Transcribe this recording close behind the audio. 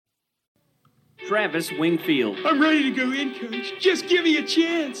Travis Wingfield. I'm ready to go in, Coach. Just give me a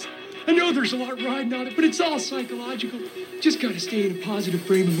chance. I know there's a lot riding on it, but it's all psychological. Just got to stay in a positive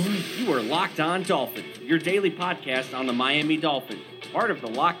frame of mind. You are Locked On Dolphins, your daily podcast on the Miami Dolphins, part of the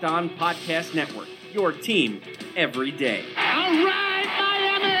Locked On Podcast Network, your team every day. All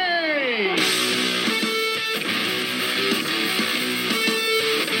right, Miami!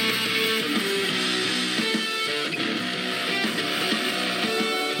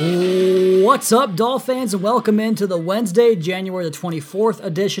 What's up, Dolphins, and welcome into the Wednesday, January the 24th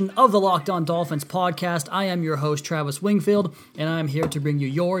edition of the Locked On Dolphins podcast. I am your host, Travis Wingfield, and I'm here to bring you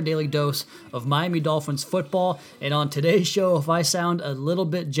your daily dose of Miami Dolphins football. And on today's show, if I sound a little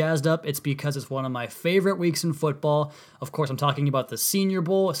bit jazzed up, it's because it's one of my favorite weeks in football. Of course, I'm talking about the Senior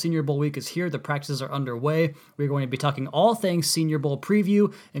Bowl. Senior Bowl week is here. The practices are underway. We're going to be talking all things Senior Bowl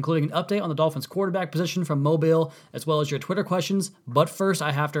preview, including an update on the Dolphins quarterback position from Mobile, as well as your Twitter questions. But first,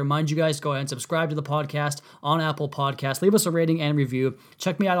 I have to remind you guys, go ahead and subscribe to the podcast on Apple Podcasts. Leave us a rating and review.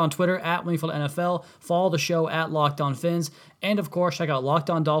 Check me out on Twitter at Wingfield NFL. Follow the show at Locked On Fins. And of course, check out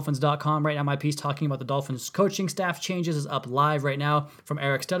LockedOnDolphins.com. Right now, my piece talking about the Dolphins coaching staff changes is up live right now from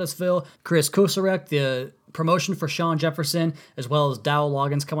Eric Stedisville, Chris Kosarek, the promotion for Sean Jefferson, as well as Dow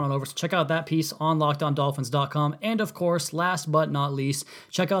Loggins coming on over. So check out that piece on LockedOnDolphins.com. And of course, last but not least,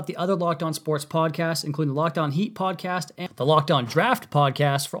 check out the other Locked On Sports podcasts, including the Locked On Heat podcast and the Locked On Draft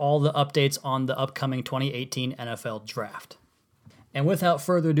podcast for all the updates on the upcoming 2018 NFL Draft. And without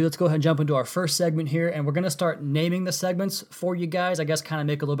further ado, let's go ahead and jump into our first segment here, and we're going to start naming the segments for you guys. I guess kind of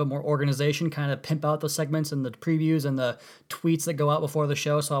make a little bit more organization, kind of pimp out the segments and the previews and the tweets that go out before the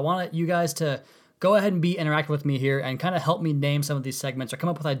show. So I want you guys to go ahead and be interactive with me here and kind of help me name some of these segments or come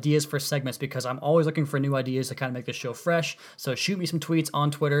up with ideas for segments, because I'm always looking for new ideas to kind of make the show fresh. So shoot me some tweets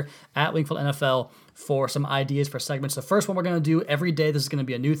on Twitter at Wingfield NFL for some ideas for segments. The first one we're going to do every day, this is going to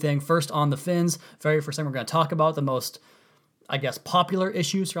be a new thing. First on the Fins, very first thing we're going to talk about the most, I guess, popular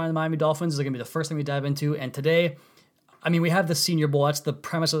issues surrounding the Miami Dolphins. This is going to be the first thing we dive into. And today, I mean, we have the Senior Bowl. That's the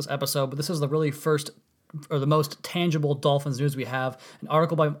premise of this episode, but this is the really first or the most tangible Dolphins news we have. An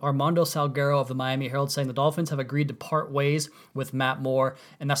article by Armando Salguero of the Miami Herald saying the Dolphins have agreed to part ways with Matt Moore.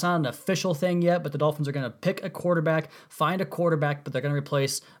 And that's not an official thing yet, but the Dolphins are going to pick a quarterback, find a quarterback, but they're going to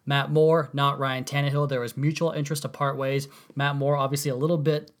replace Matt Moore, not Ryan Tannehill. There was mutual interest to part ways. Matt Moore obviously a little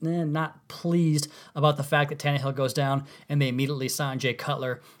bit not pleased about the fact that Tannehill goes down, and they immediately sign Jay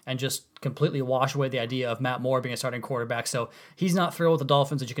Cutler and just completely wash away the idea of Matt Moore being a starting quarterback. So he's not thrilled with the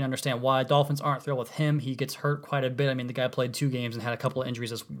Dolphins, as you can understand why. Dolphins aren't thrilled with him. He gets hurt quite a bit. I mean, the guy played 2 games and had a couple of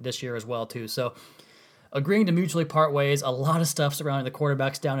injuries this year as well, too. So agreeing to mutually part ways, a lot of stuff surrounding the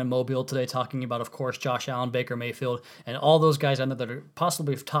quarterbacks down in Mobile today, talking about, of course, Josh Allen, Baker Mayfield, and all those guys down there that are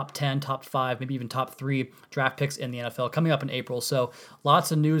possibly top 10, top 5, maybe even top 3 draft picks in the NFL coming up in April. So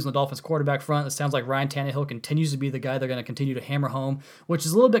lots of news on the Dolphins quarterback front. It sounds like Ryan Tannehill continues to be the guy they're going to continue to hammer home, which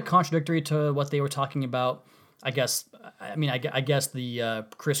is a little bit contradictory to what they were talking about, I guess. I mean, I guess the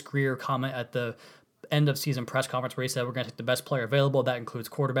Chris Greer comment at the end of season press conference where he said we're going to take the best player available. That includes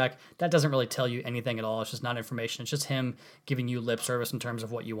quarterback. That doesn't really tell you anything at all. It's just not information. It's just him giving you lip service in terms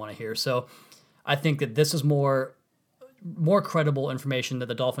of what you want to hear. So I think that this is more credible information that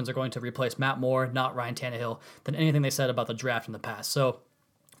the Dolphins are going to replace Matt Moore, not Ryan Tannehill, than anything they said about the draft in the past. So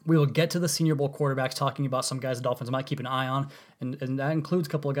we will get to the Senior Bowl quarterbacks, talking about some guys the Dolphins might keep an eye on, and that includes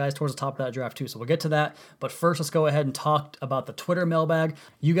a couple of guys towards the top of that draft too. So we'll get to that. But first, let's go ahead and talk about the Twitter mailbag.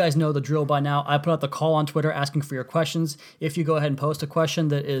 You guys know the drill by now. I put out the call on Twitter asking for your questions. If you go ahead and post a question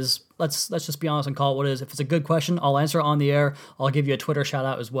that is, let's just be honest and call it what it is. If it's a good question, I'll answer it on the air. I'll give you a Twitter shout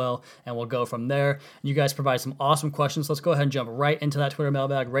out as well, and we'll go from there. You guys provide some awesome questions. Let's go ahead and jump right into that Twitter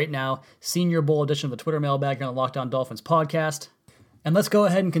mailbag right now. Senior Bowl edition of the Twitter mailbag here on the Locked On Dolphins podcast. And let's go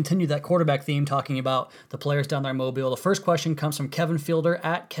ahead and continue that quarterback theme, talking about the players down there in Mobile. The first question comes from Kevin Fielder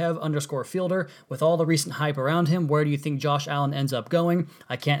at Kev_Fielder. With all the recent hype around him, where do you think Josh Allen ends up going?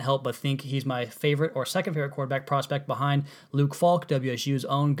 I can't help but think he's my favorite or second favorite quarterback prospect behind Luke Falk, WSU's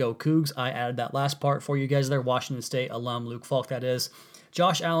own. Go Cougs. I added that last part for you guys there. Washington State alum Luke Falk, that is.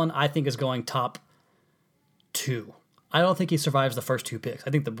 Josh Allen, I think, is going top 2. I don't think he survives the first 2 picks. I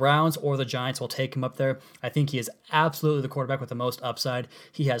think the Browns or the Giants will take him up there. I think he is absolutely the quarterback with the most upside.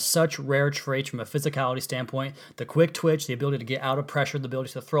 He has such rare traits from a physicality standpoint. The quick twitch, the ability to get out of pressure, the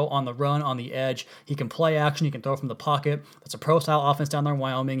ability to throw on the run, on the edge. He can play action. He can throw from the pocket. That's a pro-style offense down there in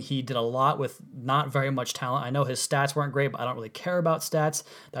Wyoming. He did a lot with not very much talent. I know his stats weren't great, but I don't really care about stats.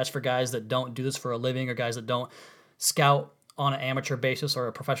 That's for guys that don't do this for a living or guys that don't scout on an amateur basis or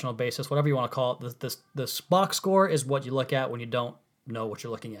a professional basis, whatever you want to call it. The box score is what you look at when you don't know what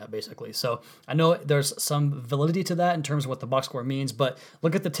you're looking at, basically. So I know there's some validity to that in terms of what the box score means, but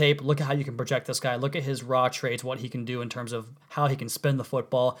look at the tape, look at how you can project this guy, look at his raw traits, what he can do in terms of how he can spin the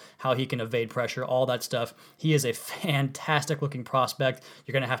football, how he can evade pressure, all that stuff. He is a fantastic looking prospect.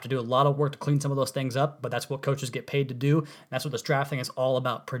 You're going to have to do a lot of work to clean some of those things up, but that's what coaches get paid to do. And that's what this draft thing is all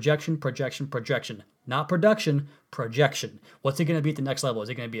about. Projection, projection, projection. Not production, projection. What's he going to be at the next level? Is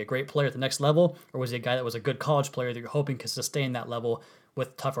he going to be a great player at the next level, or was he a guy that was a good college player that you're hoping can sustain that level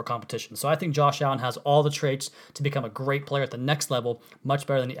with tougher competition? So I think Josh Allen has all the traits to become a great player at the next level, much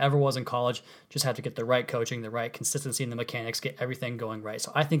better than he ever was in college. Just have to get the right coaching, the right consistency in the mechanics, get everything going right.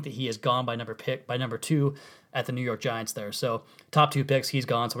 So I think that he is gone by number 2 at the New York Giants there. So top 2 picks, he's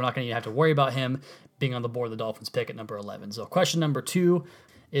gone. So we're not going to have to worry about him being on the board of the Dolphins pick at number 11. So question number 2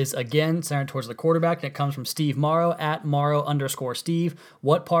 is again centered towards the quarterback, and it comes from Steve Morrow at Morrow_Steve.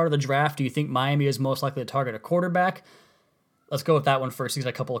 What part of the draft do you think Miami is most likely to target a quarterback? Let's go with that one first. He's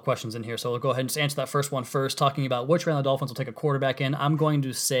got a couple of questions in here, so we'll go ahead and just answer that first one first, talking about which round the Dolphins will take a quarterback in. I'm going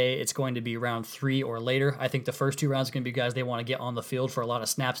to say it's going to be round 3 or later. I think the first 2 rounds are going to be guys they want to get on the field for a lot of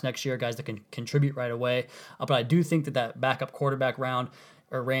snaps next year, guys that can contribute right away. But I do think that backup quarterback round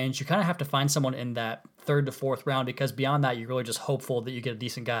or range, you kind of have to find someone in that 3rd to 4th round, because beyond that, you're really just hopeful that you get a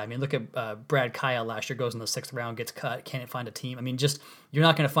decent guy. I mean, look at Brad Kyle last year, goes in the 6th round, gets cut, can't find a team. I mean, just you're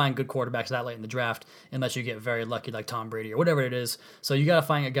not going to find good quarterbacks that late in the draft unless you get very lucky like Tom Brady or whatever it is. So you got to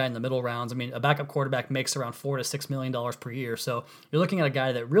find a guy in the middle rounds. I mean, a backup quarterback makes around $4 to $6 million per year. So you're looking at a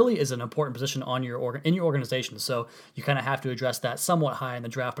guy that really is an important position on in your organization. So you kind of have to address that somewhat high in the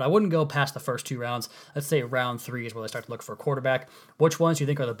draft. But I wouldn't go past the first 2 rounds. Let's say round 3 is where they start to look for a quarterback. Which ones do you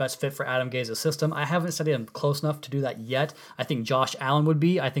think are the best fit for Adam Gaze's system? I haven't studied him close enough to do that yet. I think Josh Allen would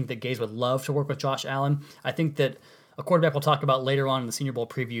be. I think that Gaze would love to work with Josh Allen. I think that a quarterback we'll talk about later on in the Senior Bowl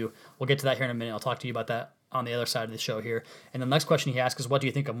preview. We'll get to that here in a minute. I'll talk to you about that on the other side of the show here. And the next question he asks is, what do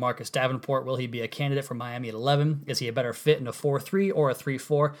you think of Marcus Davenport? Will he be a candidate for Miami at 11? Is he a better fit in a 4-3 or a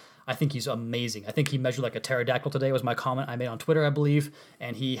 3-4? I think he's amazing. I think he measured like a pterodactyl today was my comment I made on Twitter, I believe.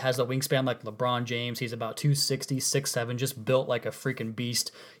 And he has the wingspan like LeBron James. He's about 260, 6'7", just built like a freaking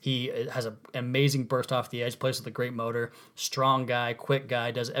beast. He has an amazing burst off the edge, plays with a great motor, strong guy, quick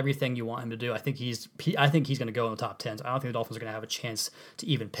guy, does everything you want him to do. I think he's going to go in the top 10. So I don't think the Dolphins are going to have a chance to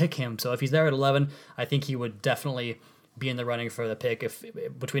even pick him. So if he's there at 11, I think he would definitely be in the running for the pick if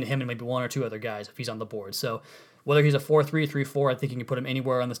between him and maybe 1 or 2 other guys if he's on the board. So whether he's a 4-3, 3-4, I think you can put him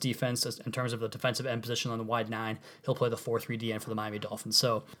anywhere on this defense in terms of the defensive end position on the wide 9. He'll play the 4-3 DN for the Miami Dolphins.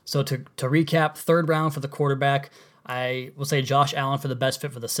 So to recap, 3rd round for the quarterback, I will say Josh Allen for the best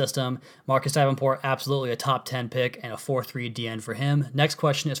fit for the system. Marcus Davenport, absolutely a top 10 pick and a 4-3 DN for him. Next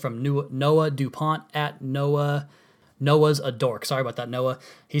question is from Noah DuPont at Noah's a dork. Sorry about that, Noah.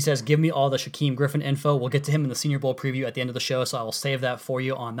 He says, give me all the Shaquem Griffin info. We'll get to him in the Senior Bowl preview at the end of the show, so I will save that for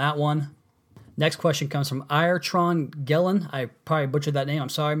you on that one. Next question comes from Iretron Gellin. I probably butchered that name. I'm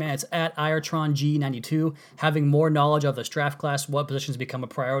sorry, man. It's at Iretron G92. Having more knowledge of this draft class, what positions become a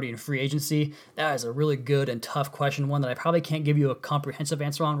priority in free agency? That is a really good and tough question, one that I probably can't give you a comprehensive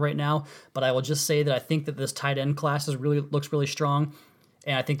answer on right now, but I will just say that I think that this tight end class looks really strong.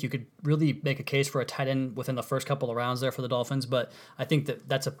 And I think you could really make a case for a tight end within the first couple of rounds there for the Dolphins. But I think that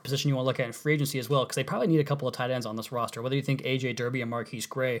that's a position you want to look at in free agency as well, because they probably need a couple of tight ends on this roster. Whether you think A.J. Derby and Marquise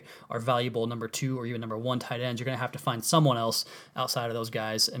Gray are valuable number 2 or even number 1 tight ends, you're going to have to find someone else outside of those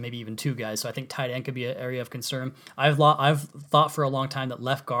guys and maybe even 2 guys. So I think tight end could be an area of concern. I've thought for a long time that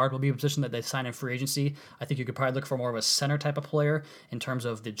left guard will be a position that they sign in free agency. I think you could probably look for more of a center type of player in terms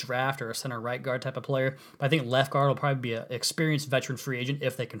of the draft, or a center right guard type of player. But I think left guard will probably be an experienced veteran free agent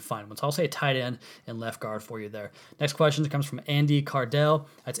if they can find one. So I'll say tight end and left guard for you there. Next question comes from Andy Cardell.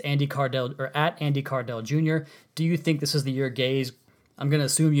 That's Andy Cardell, or at Andy Cardell Jr. Do you think this is the year Gaze, I'm going to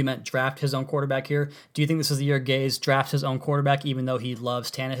assume you meant draft his own quarterback here. Do you think this is the year Gaze drafts his own quarterback, even though he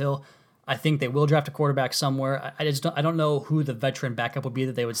loves Tannehill? I think they will draft a quarterback somewhere. I don't know who the veteran backup would be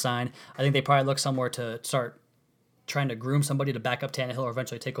that they would sign. I think they probably look somewhere to start trying to groom somebody to back up Tannehill or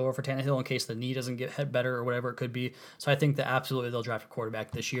eventually take over for Tannehill in case the knee doesn't get better or whatever it could be. So I think that absolutely they'll draft a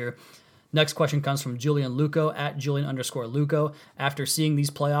quarterback this year. Next question comes from Julian Luco at Julian_Luco. After seeing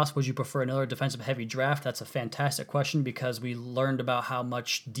these playoffs, would you prefer another defensive-heavy draft? That's a fantastic question, because we learned about how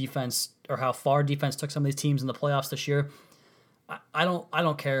much defense, or how far defense took some of these teams in the playoffs this year. I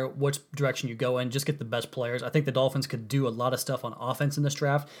don't care which direction you go in. Just get the best players. I think the Dolphins could do a lot of stuff on offense in this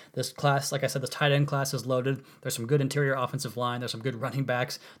draft. This class, like I said, this tight end class is loaded. There's some good interior offensive line. There's some good running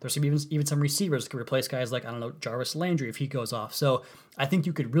backs. There's even some receivers that could replace guys like, Jarvis Landry if he goes off. So I think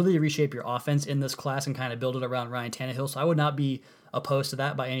you could really reshape your offense in this class and kind of build it around Ryan Tannehill. So I would not be opposed to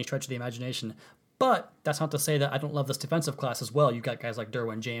that by any stretch of the imagination. But that's not to say that I don't love this defensive class as well. You've got guys like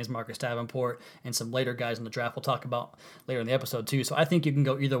Derwin James, Marcus Davenport, and some later guys in the draft we'll talk about later in the episode too. So I think you can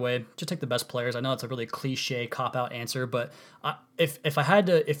go either way. Just take the best players. I know it's a really cliche cop-out answer, but if I had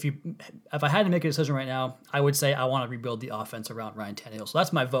to make a decision right now, I would say I want to rebuild the offense around Ryan Tannehill. So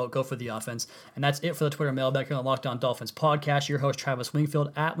that's my vote. Go for the offense. And that's it for the Twitter mailbag here on the Locked On Dolphins podcast. Your host, Travis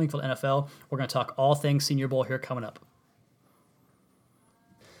Wingfield, at Wingfield NFL. We're going to talk all things Senior Bowl here coming up.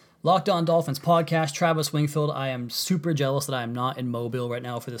 Locked On Dolphins podcast, Travis Wingfield. I am super jealous that I am not in Mobile right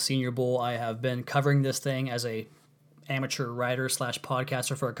now for the Senior Bowl. I have been covering this thing as a amateur writer /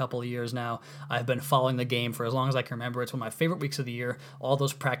 podcaster for a couple of years now. I've been following the game for as long as I can remember. It's one of my favorite weeks of the year. All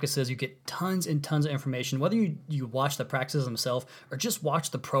those practices, you get tons and tons of information, whether you watch the practices themselves or just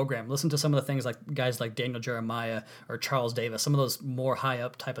watch the program. Listen to some of the things like guys like Daniel Jeremiah or Charles Davis, some of those more high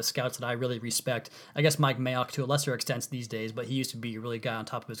up type of scouts that I really respect. I guess Mike Mayock to a lesser extent these days, but he used to be a really guy on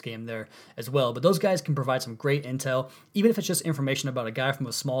top of his game there as well. But those guys can provide some great intel, even if it's just information about a guy from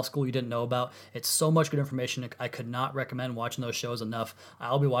a small school you didn't know about. It's so much good information. I could not recommend watching those shows enough.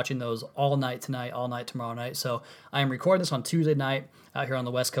 I'll be watching those all night tonight, all night tomorrow night. So I am recording this on Tuesday night out here on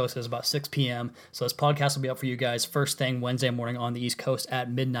the West Coast. It's about 6 p.m. So this podcast will be up for you guys first thing Wednesday morning on the East Coast at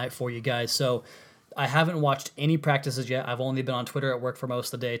midnight for you guys. So I haven't watched any practices yet. I've only been on Twitter at work for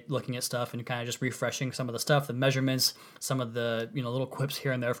most of the day looking at stuff and kind of just refreshing some of the stuff, the measurements, some of the little quips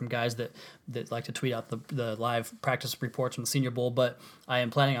here and there from guys that like to tweet out the live practice reports from the Senior Bowl. But I am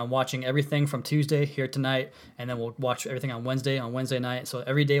planning on watching everything from Tuesday here tonight, and then we'll watch everything on Wednesday night. So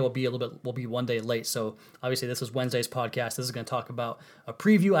every day will be one day late. So obviously this is Wednesday's podcast. This is going to talk about a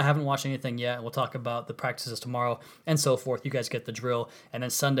preview. I haven't watched anything yet. We'll talk about the practices tomorrow and so forth. You guys get the drill. And then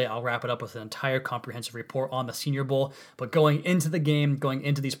Sunday I'll wrap it up with an entire comprehensive report on the Senior Bowl. But going into the game, going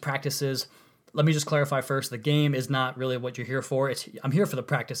into these practices, let me just clarify first, the game is not really what you're here for. I'm here for the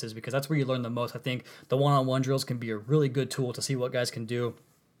practices because that's where you learn the most. I think the one-on-one drills can be a really good tool to see what guys can do.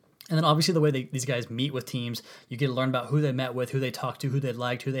 And then obviously the way these guys meet with teams, you get to learn about who they met with, who they talked to, who they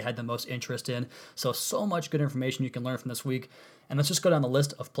liked, who they had the most interest in. So much good information you can learn from this week. And let's just go down the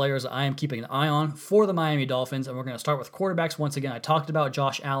list of players that I am keeping an eye on for the Miami Dolphins. And we're going to start with quarterbacks once again. I talked about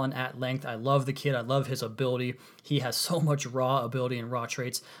Josh Allen at length. I love the kid. I love his ability. He has so much raw ability and raw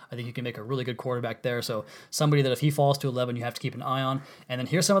traits. I think you can make a really good quarterback there. So somebody that if he falls to 11, you have to keep an eye on. And then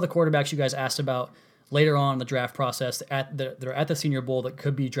here's some of the quarterbacks you guys asked about later on in the draft process they're at the Senior Bowl that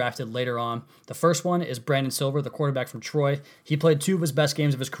could be drafted later on. The first one is Brandon Silver, the quarterback from Troy. He played 2 of his best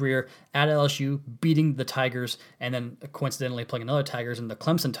games of his career at LSU, beating the Tigers, and then coincidentally playing another Tigers in the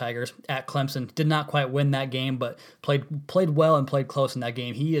Clemson Tigers at Clemson. Did not quite win that game, but played well and played close in that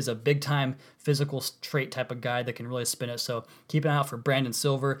game. He is a big-time physical trait type of guy that can really spin it. So keep an eye out for Brandon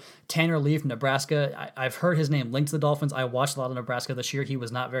Silver. Tanner Lee from Nebraska. I've heard his name linked to the Dolphins. I watched a lot of Nebraska this year. He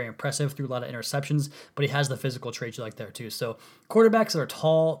was not very impressive, threw a lot of interceptions, but he has the physical traits you like there too. So quarterbacks that are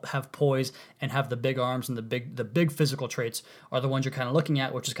tall, have poise, and have the big arms and the big physical traits are the ones you're kind of looking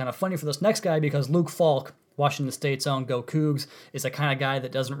at, which is kind of funny for this next guy because Luke Falk, Washington State's own Go Cougs, is the kind of guy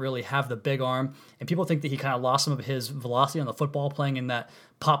that doesn't really have the big arm. And people think that he kind of lost some of his velocity on the football playing in that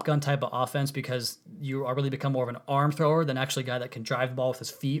pop gun type of offense because you are really become more of an arm thrower than actually a guy that can drive the ball with his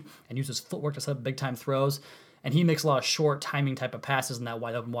feet and use his footwork to set up big time throws. And he makes a lot of short timing type of passes in that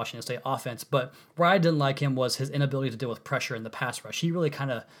wide open Washington State offense. But where I didn't like him was his inability to deal with pressure in the pass rush. He really kind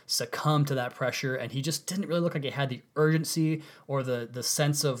of succumbed to that pressure, and he just didn't really look like he had the urgency or the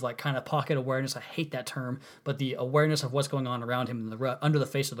sense of like kind of pocket awareness. I hate that term, but the awareness of what's going on around him in under the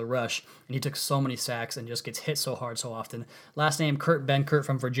face of the rush. And he took so many sacks and just gets hit so hard so often. Last name, Kurt Benkert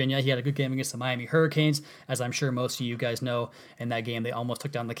from Virginia. He had a good game against the Miami Hurricanes, as I'm sure most of you guys know. In that game, they almost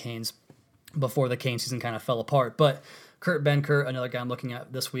took down the Canes before the Cane season kind of fell apart. But Kurt Benkert, another guy I'm looking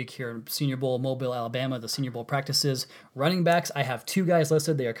at this week here in Senior Bowl, Mobile, Alabama, the Senior Bowl practices. Running backs, I have 2 guys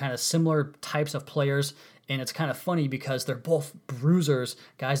listed. They are kind of similar types of players, and it's kind of funny because they're both bruisers,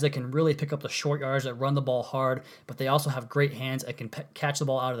 guys that can really pick up the short yards, that run the ball hard, but they also have great hands and can catch the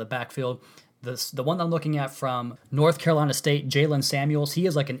ball out of the backfield. The one that I'm looking at from North Carolina State, Jalen Samuels, he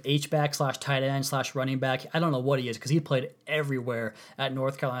is like an H-back / tight end / running back. I don't know what he is because he played everywhere at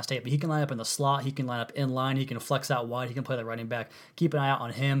North Carolina State, but he can line up in the slot, he can line up in line, he can flex out wide, he can play the running back. Keep an eye out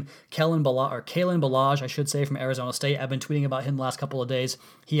on him. Kalen Ballage, I should say, from Arizona State. I've been tweeting about him the last couple of days.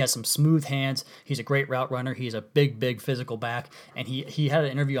 He has some smooth hands. He's a great route runner. He's a big physical back, and he had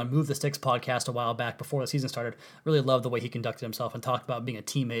an interview on Move the Sticks podcast a while back before the season started. Really loved the way he conducted himself and talked about being a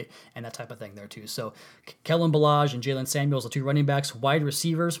teammate and that type of thing there too. So Kellen Ballage and Jalen Samuels, the 2 running backs. Wide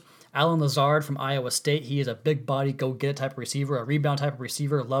receivers, Alan Lazard from Iowa State. He is a big body, go-get-it type of receiver, a rebound type of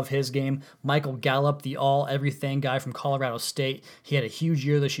receiver. Love his game. Michael Gallup, the all-everything guy from Colorado State. He had a huge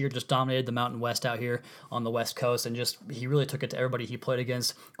year this year, just dominated the Mountain West out here on the West Coast, and just he really took it to everybody he played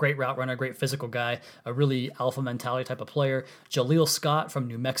against. Great route runner, great physical guy, a really alpha mentality type of player. Jaleel Scott from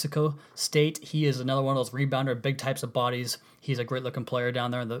New Mexico State. He is another one of those rebounder, big types of bodies. He's a great-looking player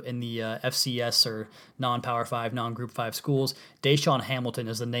down there in the FCS or non-Power 5, non-Group 5 schools. Deshaun Hamilton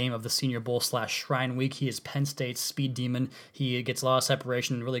is the name of the Senior Bowl / Shrine Week. He is Penn State's speed demon. He gets a lot of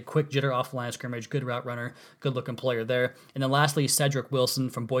separation, really quick jitter off the line of scrimmage, good route runner, good-looking player there. And then lastly, Cedric Wilson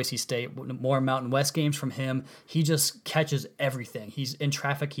from Boise State. More Mountain West games from him. He just catches everything. He's in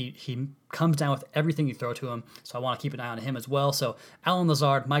traffic. He comes down with everything you throw to him, so I want to keep an eye on him as well. So Alan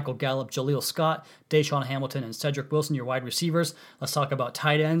Lazard, Michael Gallup, Jaleel Scott, Deshaun Hamilton, and Cedric Wilson, your wide receivers. Let's talk about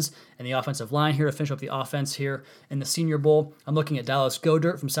tight ends and the offensive line here to finish up the offense here in the Senior Bowl. I'm looking at Dallas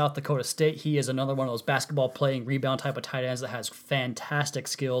Goedert from South Dakota State. He is another one of those basketball playing rebound type of tight ends that has fantastic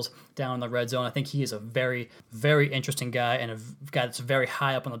skills down in the red zone. I think he is a very, very interesting guy and a guy that's very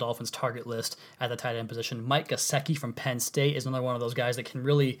high up on the Dolphins target list at the tight end position. Mike Gesicki from Penn State is another one of those guys that can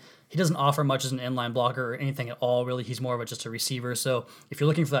really, he doesn't offer much as an inline blocker or anything at all, really. He's more of just a receiver. So if you're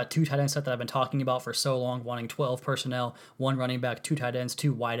looking for that 2 tight end set that I've been talking about for so long, wanting 12 personnel, 1 running back, 2 tight ends,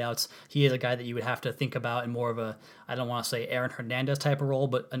 2 wideouts, he is a guy that you would have to think about in more of a, I don't want to say Aaron Hernandez type of role,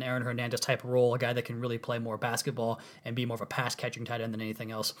 but an Aaron Hernandez type of role, a guy that can really play more basketball and be more of a pass-catching tight end than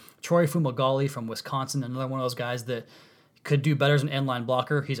anything else. Troy Fumagalli from Wisconsin, another one of those guys that could do better as an inline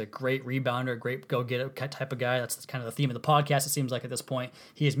blocker. He's a great rebounder, great go-get-it type of guy. That's kind of the theme of the podcast, it seems like, at this point.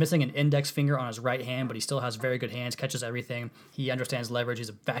 He is missing an index finger on his right hand, but he still has very good hands, catches everything. He understands leverage. He's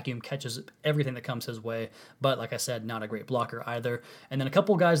a vacuum, catches everything that comes his way. But like I said, not a great blocker either. And then a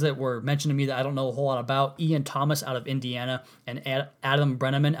couple guys that were mentioned to me that I don't know a whole lot about, Ian Thomas out of Indiana and Adam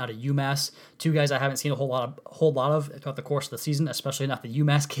Brenneman out of UMass. 2 guys I haven't seen a whole lot of throughout the course of the season, especially not the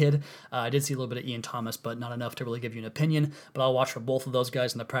UMass kid. I did see a little bit of Ian Thomas, but not enough to really give you an opinion. But I'll watch for both of those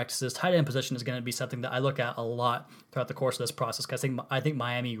guys in the practices. Tight end position is going to be something that I look at a lot throughout the course of this process, because I think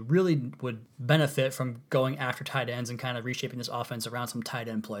Miami really would benefit from going after tight ends and kind of reshaping this offense around some tight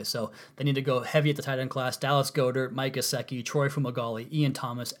end play. So they need to go heavy at the tight end class. Dallas Goedert, Mike Gesicki, Troy Fumagalli, Ian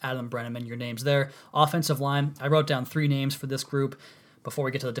Thomas, Adam Brenneman, your names there. Offensive line, I wrote down 3 names for this group. Before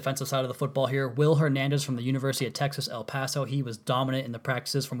we get to the defensive side of the football here, Will Hernandez from the University of Texas, El Paso. He was dominant in the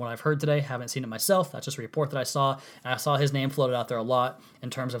practices from what I've heard today. Haven't seen it myself. That's just a report that I saw. And I saw his name floated out there a lot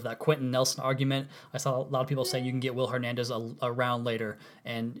in terms of that Quentin Nelson argument. I saw a lot of people saying you can get Will Hernandez a round later,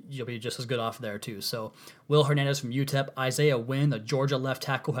 and you'll be just as good off there too. So Will Hernandez from UTEP. Isaiah Wynn, the Georgia left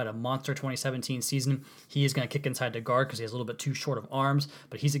tackle, had a monster 2017 season. He is going to kick inside the guard because he has a little bit too short of arms,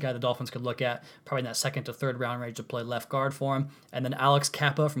 but he's a guy the Dolphins could look at, probably in that 2nd to 3rd round range to play left guard for him. And then Alex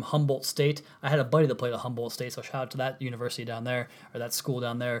Kappa from Humboldt State. I had a buddy that played at Humboldt State, so shout out to that university down there, or that school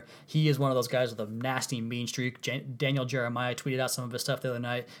down there. He is one of those guys with a nasty mean streak. Daniel Jeremiah tweeted out some of his stuff the other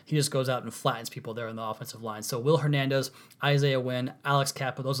night. He just goes out and flattens people there in the offensive line. So Will Hernandez, Isaiah Wynn, Alex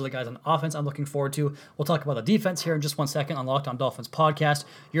Kappa, those are the guys on offense I'm looking forward to. We'll talk about the defense here in just 1 second on Locked On Dolphins podcast.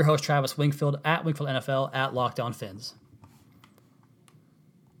 Your host, Travis Wingfield, at Wingfield NFL, at Locked On Fins.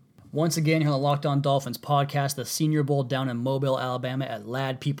 Once again, here on the Locked On Dolphins podcast, the Senior Bowl down in Mobile, Alabama at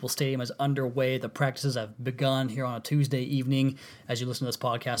Ladd Peoples Stadium is underway. The practices have begun here on a Tuesday evening as you listen to this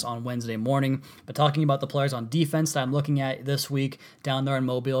podcast on Wednesday morning. But talking about the players on defense that I'm looking at this week down there in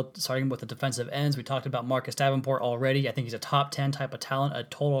Mobile, starting with the defensive ends, we talked about Marcus Davenport already. I think he's a top 10 type of talent, a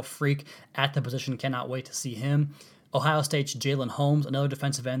total freak at the position. Cannot wait to see him. Ohio State's Jalen Holmes, another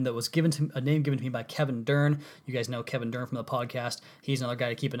defensive end that was a name given to me by Kevin Dern. You guys know Kevin Dern from the podcast. He's another guy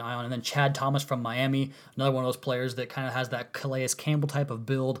to keep an eye on. And then Chad Thomas from Miami, another one of those players that kind of has that Calais Campbell type of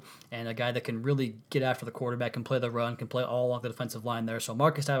build, and a guy that can really get after the quarterback, can play the run, can play all along the defensive line there. So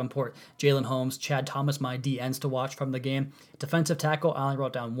Marcus Davenport, Jalen Holmes, Chad Thomas, my DNs to watch from the game. Defensive tackle, I only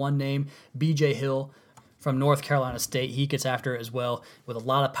wrote down 1 name, B.J. Hill from North Carolina State. He gets after it as well with a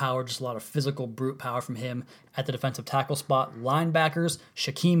lot of power, just a lot of physical brute power from him at the defensive tackle spot. Linebackers,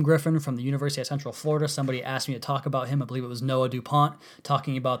 Shaquem Griffin from the University of Central Florida. Somebody asked me to talk about him. I believe it was Noah DuPont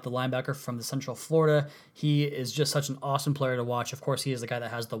talking about the linebacker from the Central Florida. He is just such an awesome player to watch. Of course, he is the guy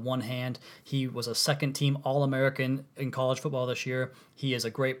that has the one hand. He was a 2nd-team All-American in college football this year. He is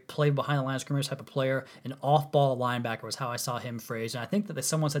a great play behind the line of scrimmage type of player. An off-ball linebacker was how I saw him phrased. And I think that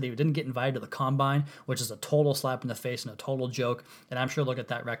someone said he didn't get invited to the Combine, which is just a total slap in the face and a total joke, and I'm sure they'll get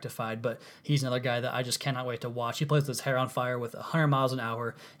that rectified, but he's another guy that I just cannot wait to watch. He plays with his hair on fire with 100 miles an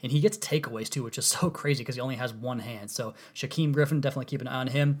hour, and he gets takeaways too, which is so crazy because he only has one hand. So Shaquem Griffin, definitely keep an eye on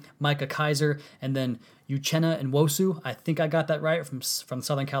him. Micah Kaiser, and then Uchenna Nwosu, I think I got that right, from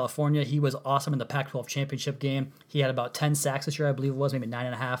Southern California. He was awesome in the Pac-12 championship game. He had about 10 sacks this year, I believe it was, maybe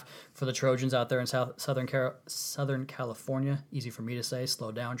 9.5 for the Trojans out there in Southern California. Easy for me to say.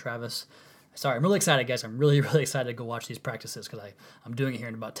 Slow down, Travis. Sorry, I'm really excited, guys. I'm really, really excited to go watch these practices because I'm doing it here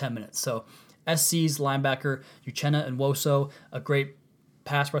in about 10 minutes. So SC's linebacker, Uchenna Nwosu, a great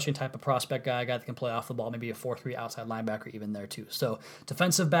pass rushing type of prospect guy, a guy that can play off the ball, maybe a 4-3 outside linebacker even there too. So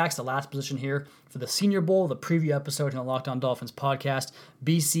defensive backs, the last position here for the Senior Bowl, the preview episode in the Locked On Dolphins podcast.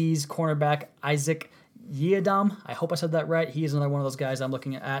 BC's cornerback Isaac Yiadom, I hope I said that right. He is another one of those guys I'm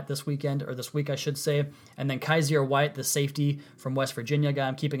looking at this weekend, or this week I should say. And then Kaiser White, the safety from West Virginia guy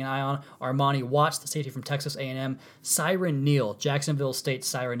I'm keeping an eye on. Armani Watts, the safety from Texas A&M. Siren Neal, Jacksonville State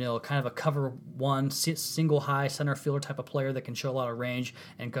Siren Neal, kind of a cover one, single high center fielder type of player that can show a lot of range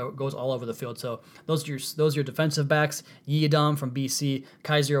and goes all over the field. So those are your defensive backs. Yiadom from BC,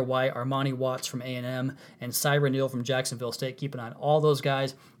 Kaiser White, Armani Watts from A&M, and Siren Neal from Jacksonville State. Keep an eye on all those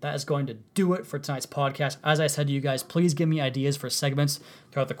guys. That is going to do it for tonight's podcast. As I said to you guys, please give me ideas for segments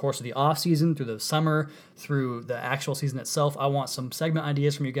throughout the course of the off season, through the summer, through the actual season itself. I want some segment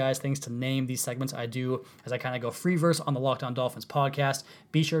ideas from you guys, things to name these segments I do as I kind of go free verse on the Locked On Dolphins podcast.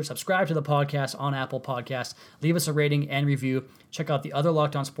 Be sure to subscribe to the podcast on Apple Podcasts. Leave us a rating and review. Check out the other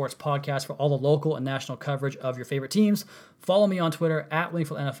Locked On Sports podcasts for all the local and national coverage of your favorite teams. Follow me on Twitter at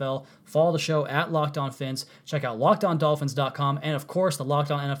Wingfield NFL. Follow the show at Locked On Fins. Check out LockedOnDolphins.com and, of course, the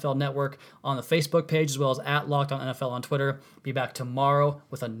Locked On NFL Network on the Facebook page, as well as at Locked On NFL on Twitter. Be back tomorrow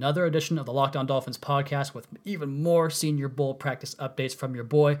with another edition of the Locked On Dolphins podcast with even more Senior Bowl practice updates from your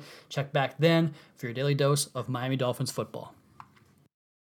boy. Check back then for your daily dose of Miami Dolphins football.